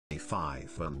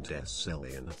5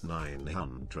 decillion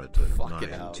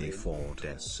 994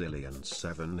 decillion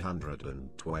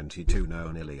 722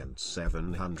 nonillion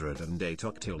 708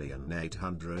 octillion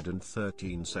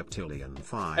 813 septillion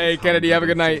 5. Hey Kennedy, have a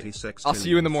good night. I'll see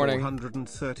you in the morning.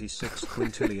 436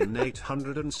 quintillion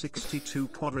 862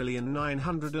 quadrillion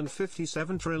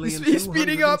 957 trillion He's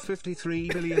speeding up. 253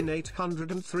 billion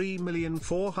 803 million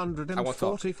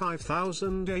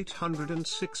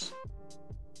 445,806.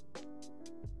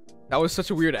 That was such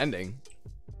a weird ending.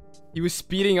 He was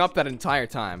speeding up that entire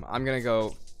time. I'm gonna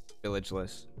go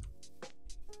villageless.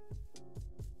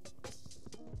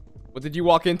 What did you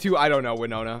walk into? I don't know,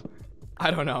 Winona. I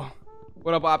don't know.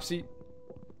 What up, Opsy?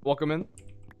 Welcome in.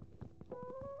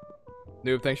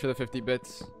 Noob, thanks for the 50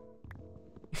 bits.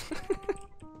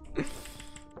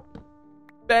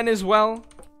 Ben as well.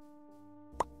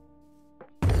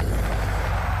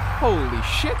 Holy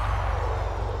shit.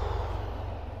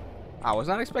 I was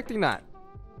not expecting that.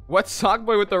 What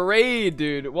Sockboy with the raid,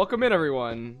 dude? Welcome in,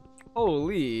 everyone.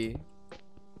 Holy.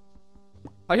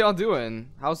 How y'all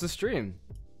doing? How's the stream?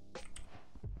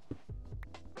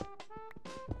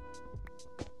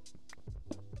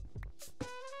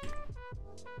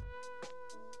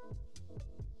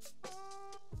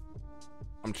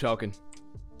 I'm choking.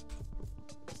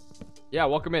 Yeah,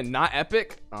 welcome in. Not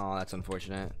epic? Oh, that's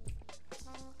unfortunate.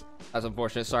 That's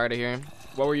unfortunate. Sorry to hear.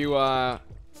 What were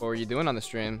you doing on the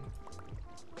stream?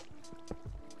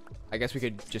 I guess we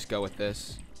could just go with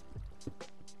this.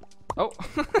 Oh.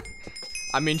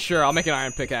 I mean, sure, I'll make an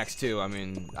iron pickaxe too. I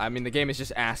mean the game is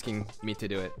just asking me to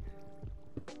do it.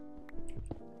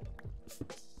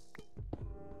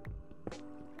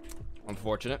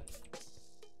 Unfortunate.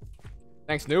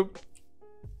 Thanks, noob.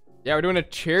 Yeah, we're doing a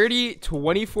charity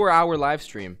 24-hour live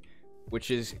stream,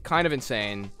 which is kind of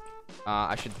insane.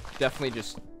 I should definitely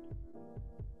just have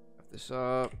this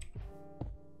up.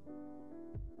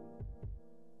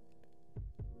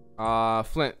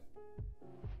 Flint.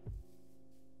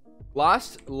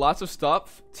 Lost lots of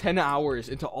stuff. 10 hours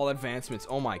into all advancements.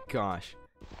 Oh my gosh.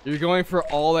 You're going for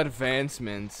all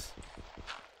advancements.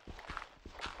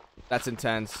 That's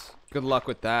intense. Good luck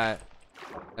with that.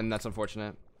 And that's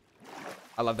unfortunate.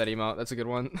 I love that emote. That's a good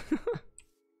one.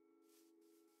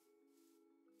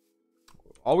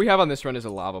 All we have on this run is a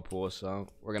lava pool, so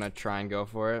we're gonna try and go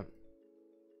for it.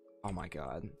 Oh my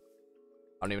god. I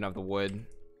don't even have the wood.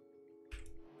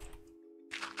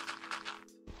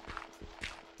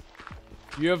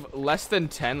 You have less than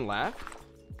 10 left?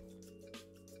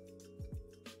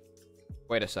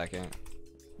 Wait a second.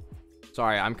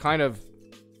 Sorry, I'm kind of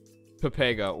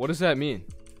Pepego. What does that mean?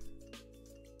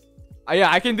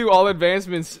 Yeah, I can do all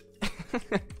advancements.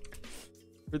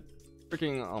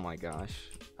 Freaking, oh my gosh.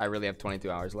 I really have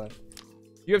 22 hours left.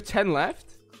 You have 10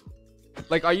 left?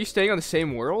 Like, are you staying on the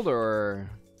same world or?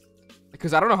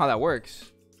 Because I don't know how that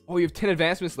works. Oh, you have 10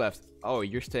 advancements left. Oh,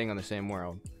 you're staying on the same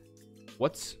world.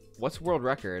 What's world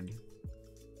record?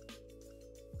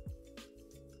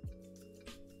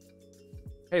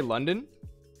 Hey, London.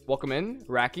 Welcome in.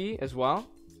 Raki as well.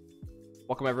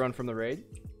 Welcome everyone from the raid.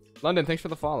 London, thanks for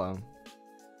the follow.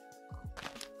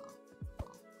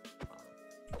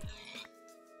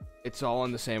 It's all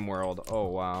in the same world. Oh,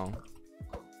 wow.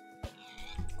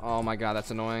 Oh my god, that's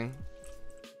annoying.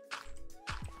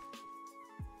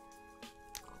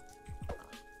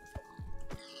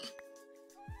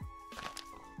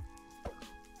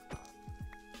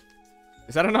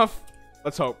 Is that enough?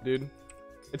 Let's hope, dude.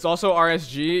 It's also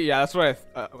RSG. Yeah, that's what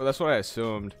I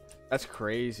assumed. That's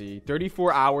crazy.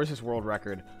 34 hours is world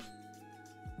record.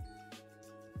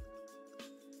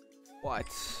 What?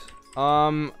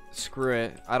 Screw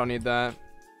it. I don't need that.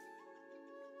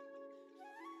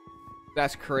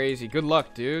 That's crazy. Good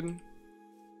luck, dude. Dude,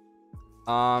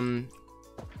 I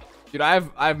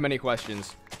have many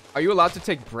questions. Are you allowed to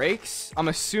take breaks? I'm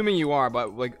assuming you are,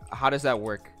 but like, how does that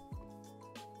work?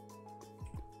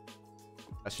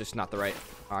 That's just not the right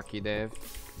hotkey, Dave.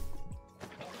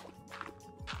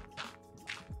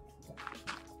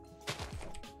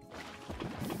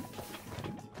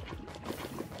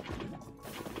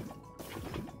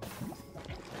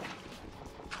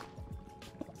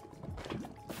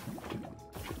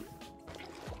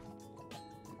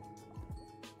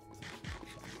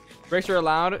 Breaks are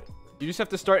allowed. You just have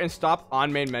to start and stop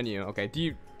on main menu. Okay. Do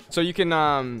you? So you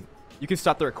can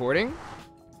stop the recording,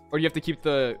 or do you have to keep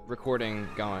the recording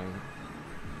going?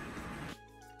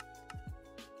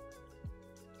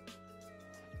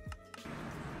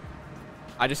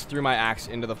 I just threw my axe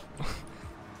into the.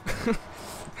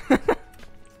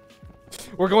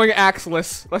 We're going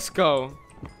axeless. Let's go.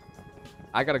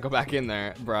 I gotta go back in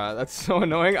there, bruh. That's so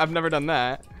annoying. I've never done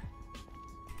that.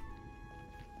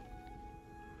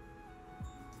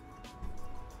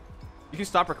 You can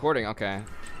stop recording. Okay.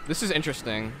 This is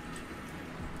interesting.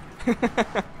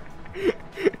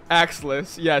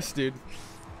 Axeless. Yes, dude.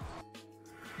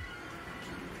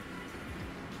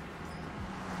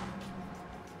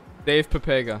 Dave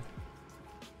Pepega.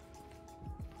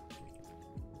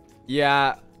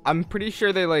 Yeah, I'm pretty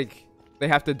sure they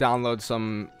have to download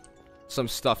some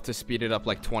stuff to speed it up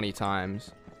like 20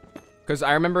 times. Because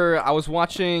I remember I was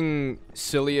watching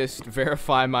Silliest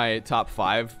verify my top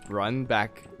 5 run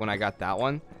back when I got that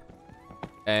one.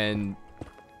 And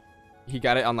he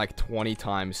got it on like 20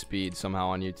 times speed somehow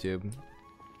on YouTube.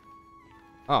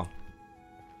 Oh.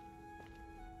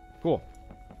 Cool.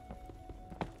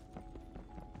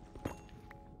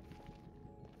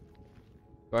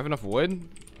 Do I have enough wood?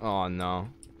 Oh no.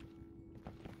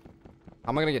 How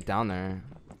am I gonna get down there?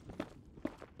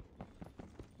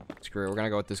 Screw it, we're gonna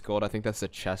go with this gold. I think that's the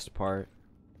chest part.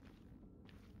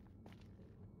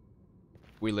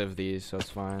 We live these, so it's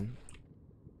fine.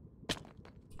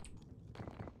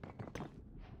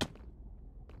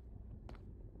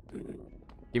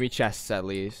 Give me chests at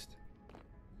least.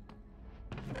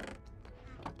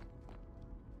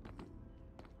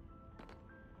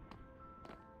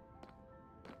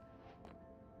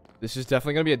 This is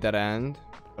definitely gonna be a dead end,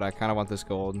 but I kind of want this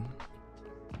gold.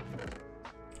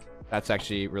 That's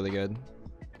actually really good.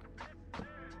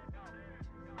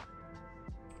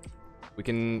 We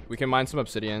can mine some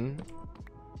obsidian.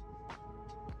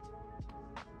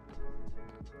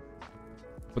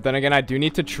 But then again, I do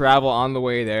need to travel on the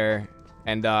way there.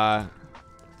 And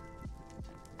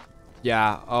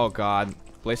yeah, oh god.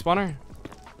 Blaze spawner?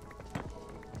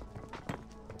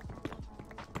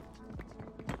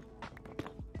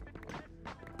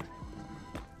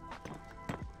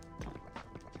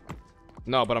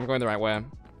 No, but I'm going the right way.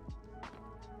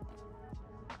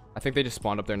 I think they just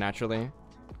spawned up there naturally.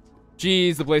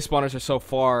 Jeez, the blaze spawners are so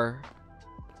far.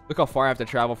 Look how far I have to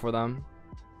travel for them.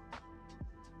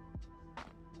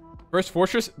 First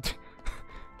fortress?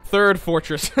 Third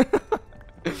fortress.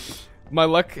 My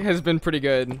luck has been pretty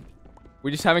good.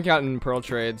 We just haven't gotten pearl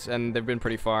trades, and they've been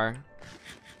pretty far.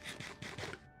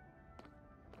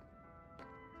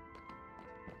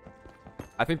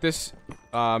 I think this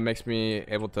makes me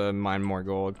able to mine more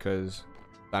gold, because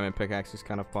diamond pickaxe is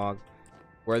kind of pog.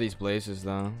 Where are these blazes,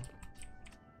 though?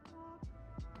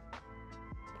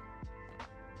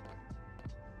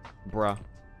 Bruh.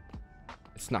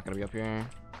 It's not gonna be up here.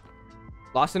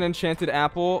 Lost an enchanted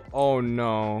apple? Oh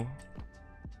no.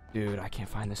 Dude, I can't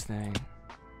find this thing.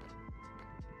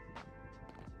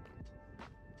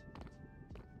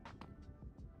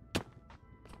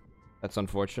 That's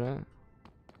unfortunate.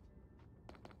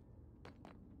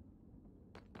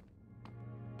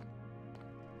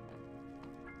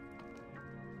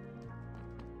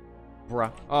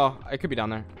 Bruh. Oh, it could be down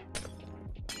there.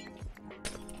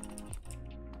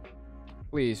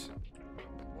 Please.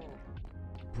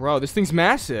 Bro, this thing's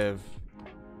massive.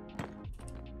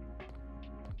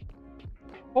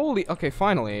 Holy, okay,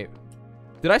 finally.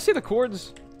 Did I see the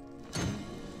cords?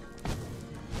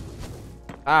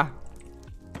 Ah.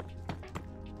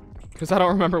 Because I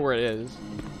don't remember where it is.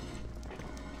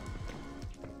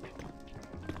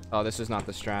 Oh, this is not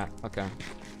the strat. Okay.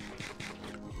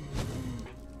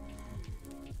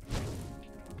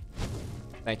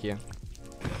 Thank you.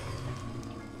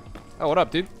 Oh, what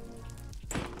up, dude?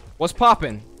 What's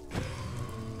poppin'?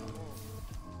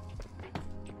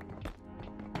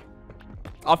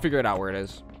 I'll figure it out where it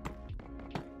is.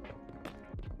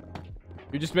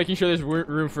 You're just making sure there's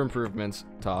room for improvements.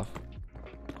 Tough.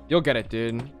 You'll get it,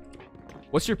 dude.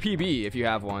 What's your PB if you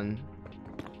have one?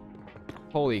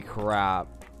 Holy crap.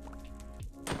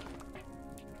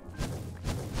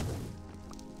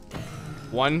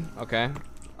 One? Okay.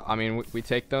 I mean, we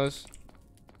take those.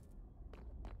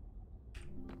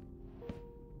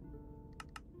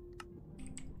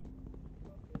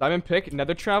 Diamond pick,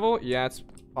 nether travel? Yeah, it's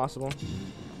possible.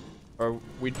 Or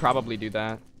we'd probably do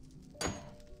that.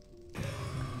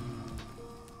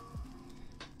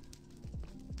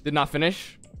 Did not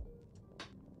finish.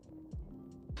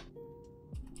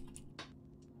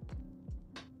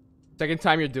 Second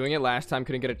time you're doing it. Last time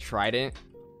couldn't get a trident.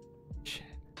 Shit.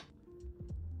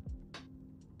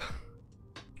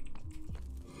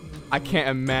 I can't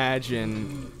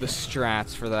imagine the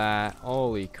strats for that.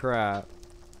 Holy crap.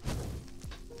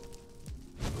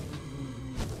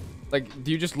 Like,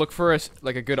 do you just look for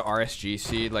like a good RSG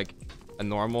seed, like a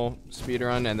normal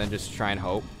speedrun, and then just try and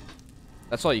hope?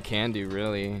 That's all you can do,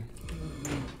 really.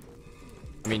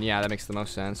 I mean, yeah, that makes the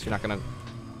most sense. You're not gonna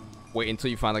wait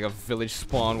until you find like a village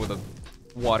spawn with a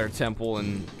water temple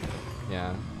and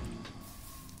yeah.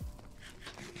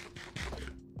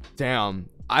 Damn,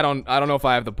 I don't know if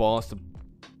I have the balls to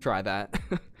try that.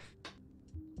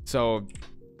 So,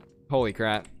 holy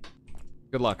crap.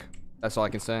 Good luck. That's all I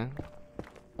can say.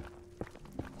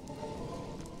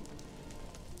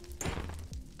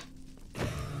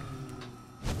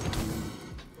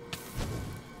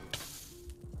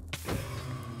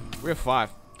 We have 5.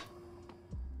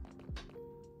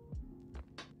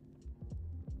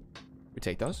 We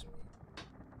take those.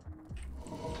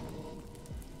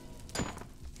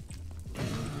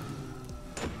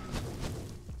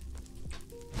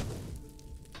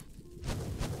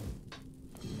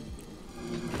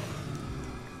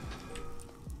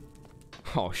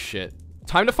 Oh shit.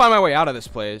 Time to find my way out of this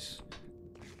place.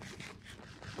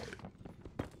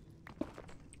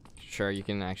 Sure, you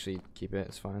can actually keep it.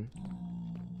 It's fine.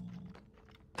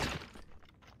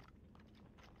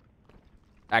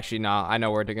 Actually, nah. I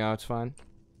know where to go. It's fine.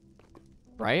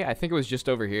 Right? I think it was just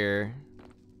over here.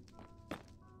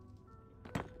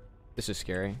 This is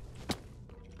scary.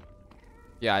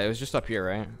 Yeah, it was just up here,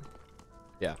 right?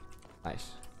 Yeah.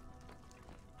 Nice.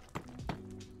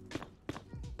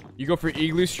 You go for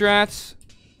igloo strats?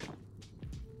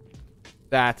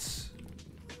 That's...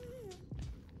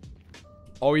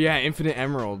 Oh yeah, infinite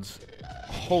emeralds.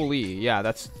 Holy, yeah,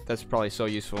 that's probably so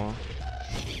useful.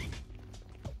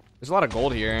 There's a lot of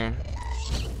gold here.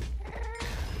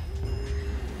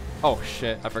 Oh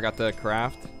shit, I forgot to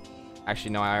craft.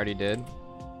 Actually, no, I already did.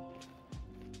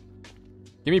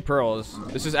 Give me pearls.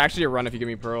 This is actually a run if you give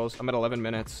me pearls. I'm at 11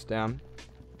 minutes. Damn.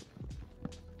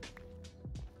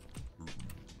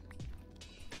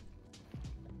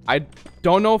 I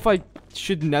don't know if I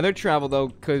should nether travel though,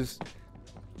 because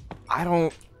I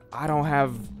don't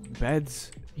have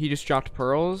beds. He just dropped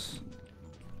pearls.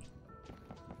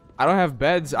 I don't have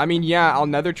beds. I mean, yeah, I'll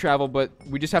nether travel, but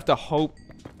we just have to hope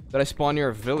that I spawn near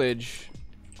a village.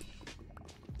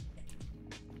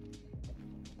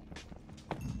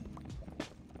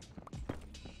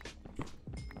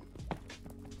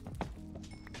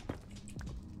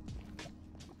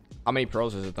 How many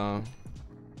pearls is it though?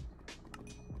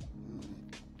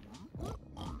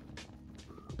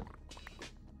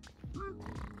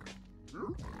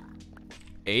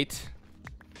 Eight.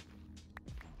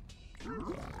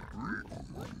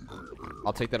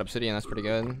 I'll take that obsidian. That's pretty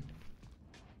good.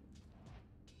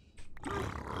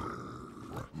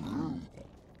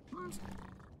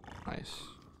 Nice.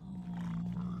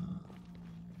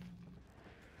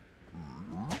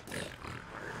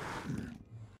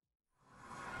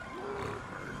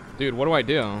 Dude, what do I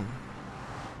do?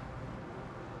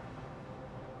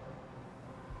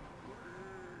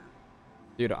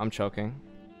 Dude, I'm choking.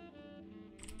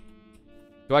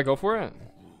 Do I go for it?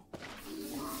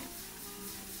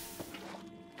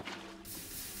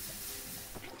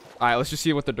 Alright, let's just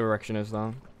see what the direction is,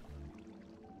 though.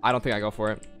 I don't think I go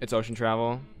for it. It's ocean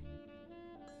travel.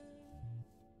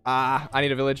 Ah, I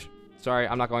need a village. Sorry,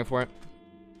 I'm not going for it.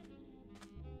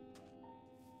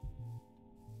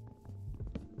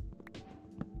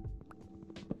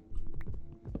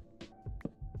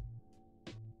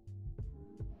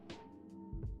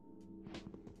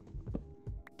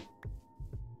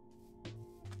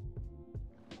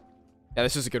 Yeah,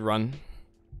 this is a good run.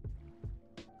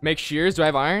 Make shears. Do I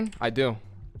have iron? I do.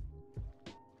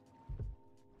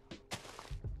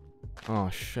 Oh,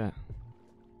 shit.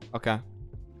 Okay.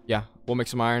 Yeah, we'll make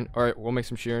some iron. Or we'll make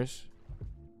some shears.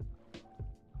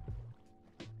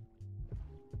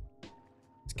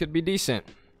 This could be decent.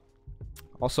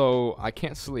 Also, I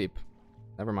can't sleep.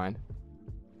 Never mind.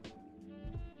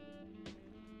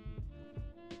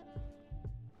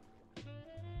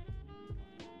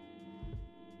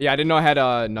 Yeah, I didn't know I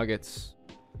had nuggets.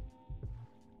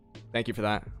 Thank you for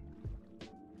that.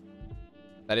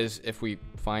 That is if we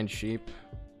find sheep.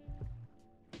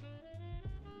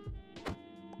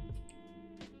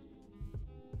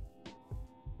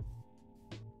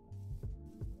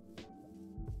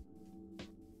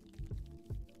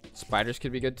 Spiders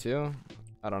could be good too.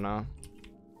 I don't know.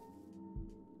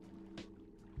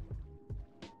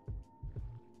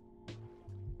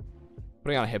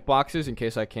 Putting on hitboxes in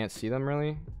case I can't see them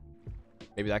really.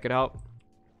 Maybe that could help.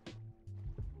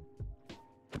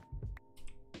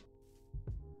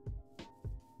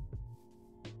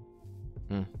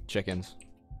 Chickens.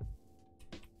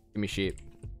 Give me sheep.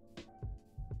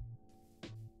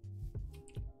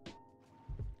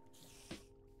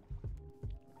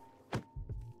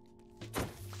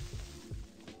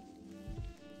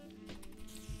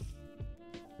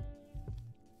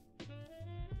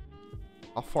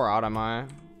 How far out am I?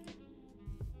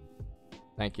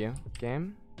 Thank you,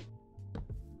 game.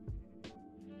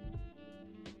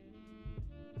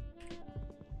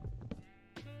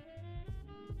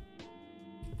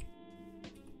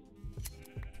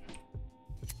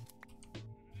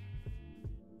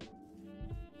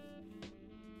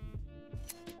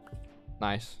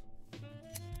 Nice.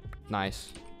 Nice.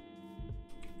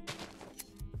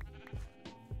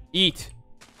 Eat.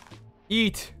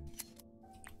 Eat.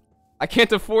 I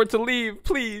can't afford to leave.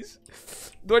 Please.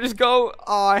 Do I just go?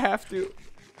 Oh, I have to.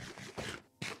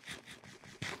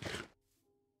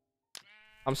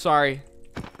 I'm sorry.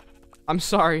 I'm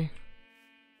sorry.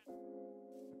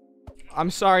 I'm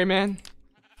sorry, man.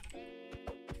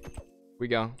 We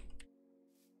go.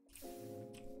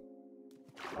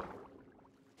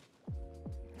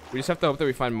 We just have to hope that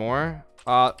we find more.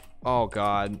 Oh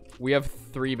god. We have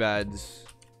 3 beds.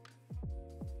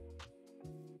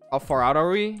 How far out are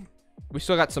we? We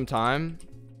still got some time.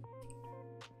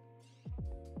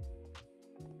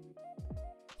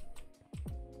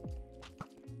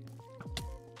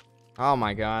 Oh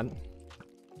my god.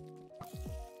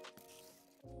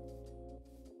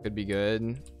 Could be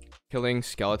good. Killing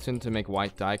skeleton to make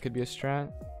white dye could be a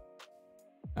strat.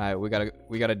 Alright,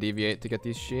 we gotta deviate to get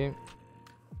these sheep.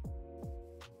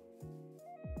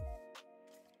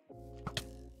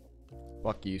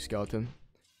 Fuck you, skeleton.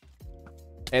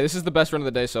 Hey, this is the best run of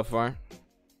the day so far.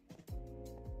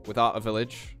 Without a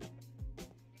village.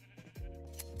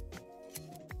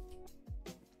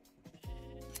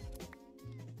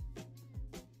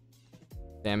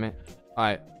 Damn it.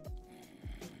 Alright.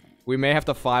 We may have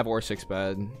to 5 or 6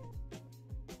 bed.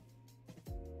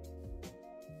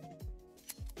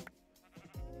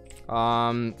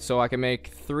 So I can make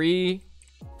 3,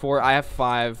 4. I have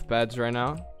 5 beds right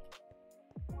now.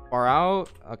 Far out?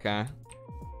 Okay.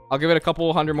 I'll give it a couple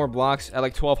 100 more blocks. At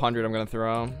like 1200, I'm gonna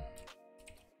throw.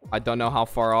 I don't know how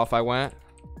far off I went.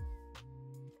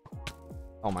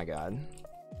 Oh my god.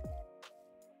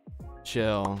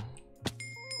 Chill.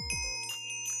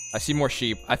 I see more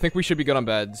sheep. I think we should be good on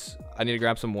beds. I need to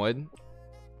grab some wood.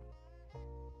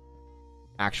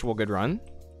 Actual good run.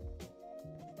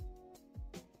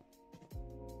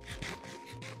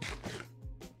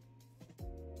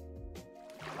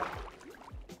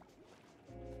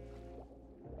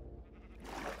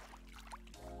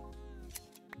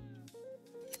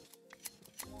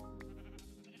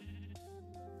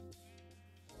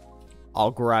 I'll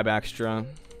grab extra.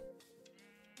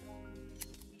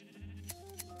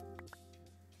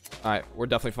 Alright, we're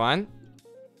definitely fine.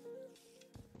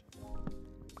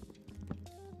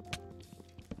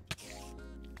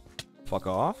 Fuck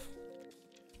off.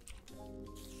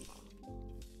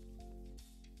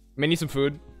 May need some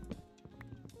food.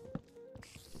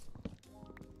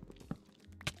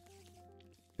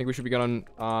 Think we should be good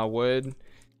on wood.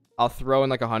 I'll throw in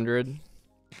like 100.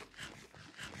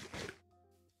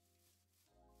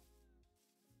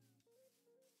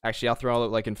 Actually, I'll throw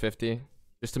it like in 50.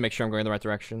 Just to make sure I'm going in the right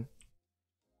direction.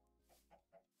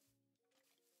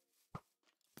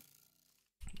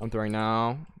 I'm throwing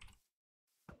now.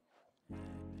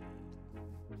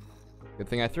 Good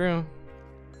thing I threw.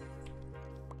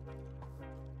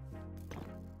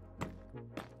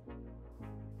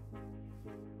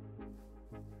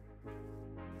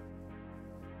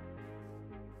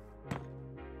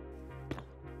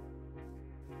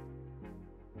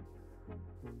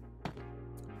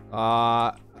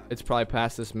 It's probably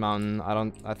past this mountain.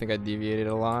 I think I deviated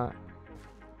a lot.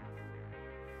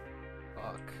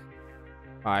 Fuck.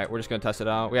 Alright, we're just gonna test it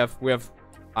out. We have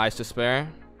eyes to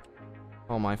spare.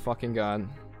 Oh my fucking god.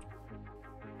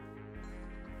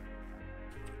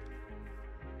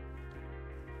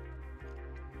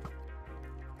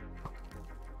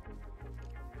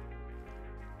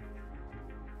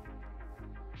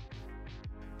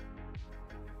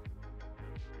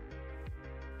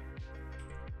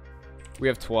 We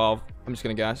have 12. I'm just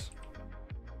gonna guess.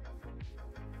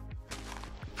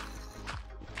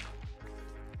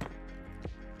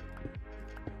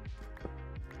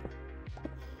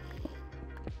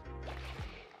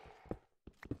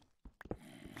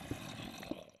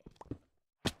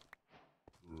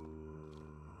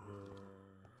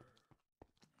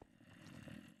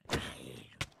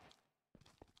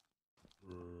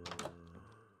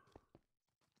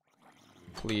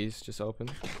 Please, just open.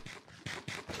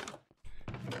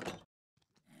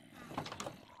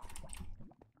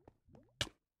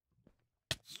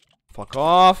 Fuck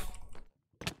off.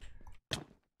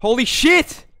 Holy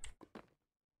shit!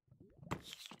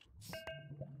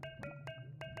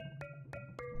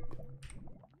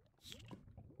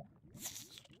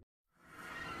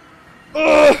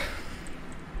 Ugh!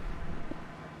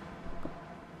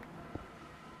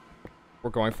 We're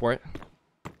going for it.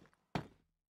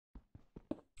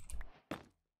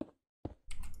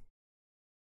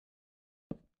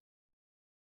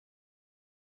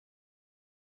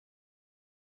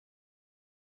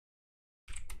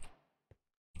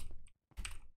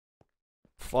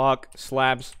 Fuck.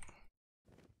 Slabs.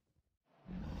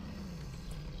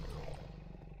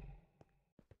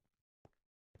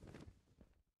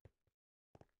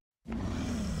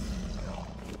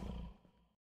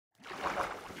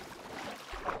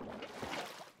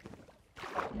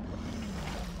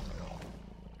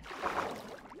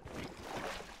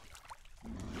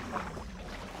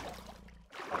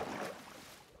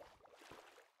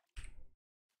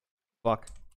 Fuck.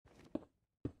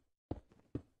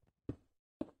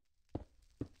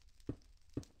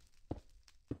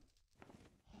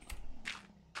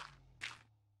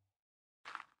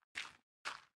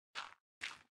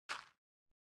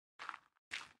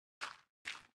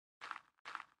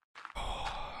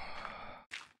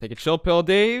 Take a chill pill,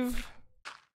 Dave.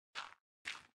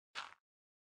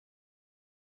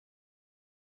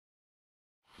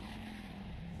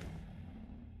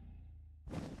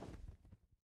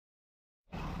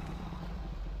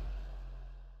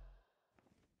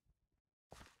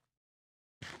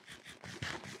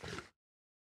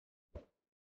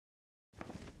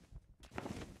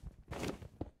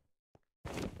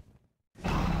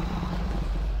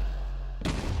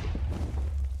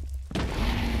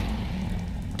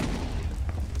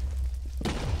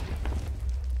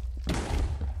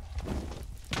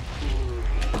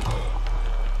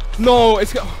 No,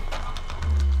 it's go.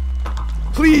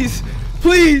 Please,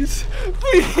 please,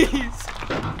 please.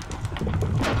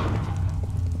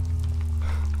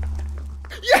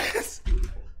 Yes.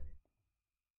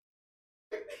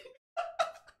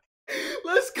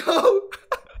 Let's go.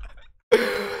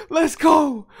 Let's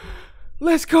go.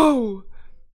 Let's go.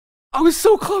 I was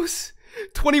so close.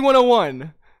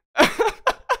 2101.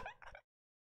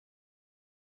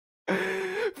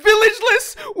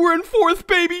 Villageless! We're in 4th,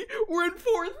 baby! We're in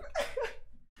 4th!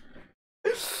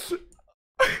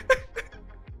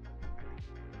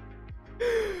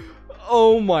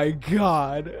 Oh my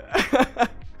god.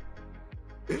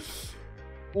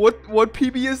 What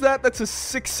PB is that? That's a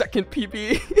 6-second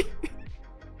PB.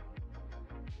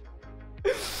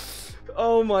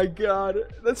 Oh my god.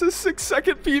 That's a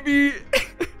 6-second PB.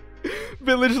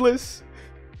 Villageless.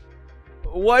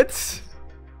 What?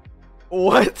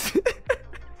 What?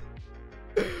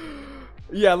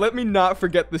 Yeah, let me not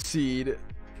forget the seed.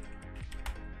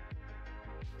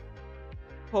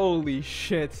 Holy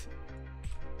shit.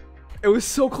 It was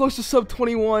so close to sub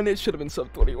 21. It should have been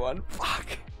sub 21.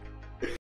 Fuck.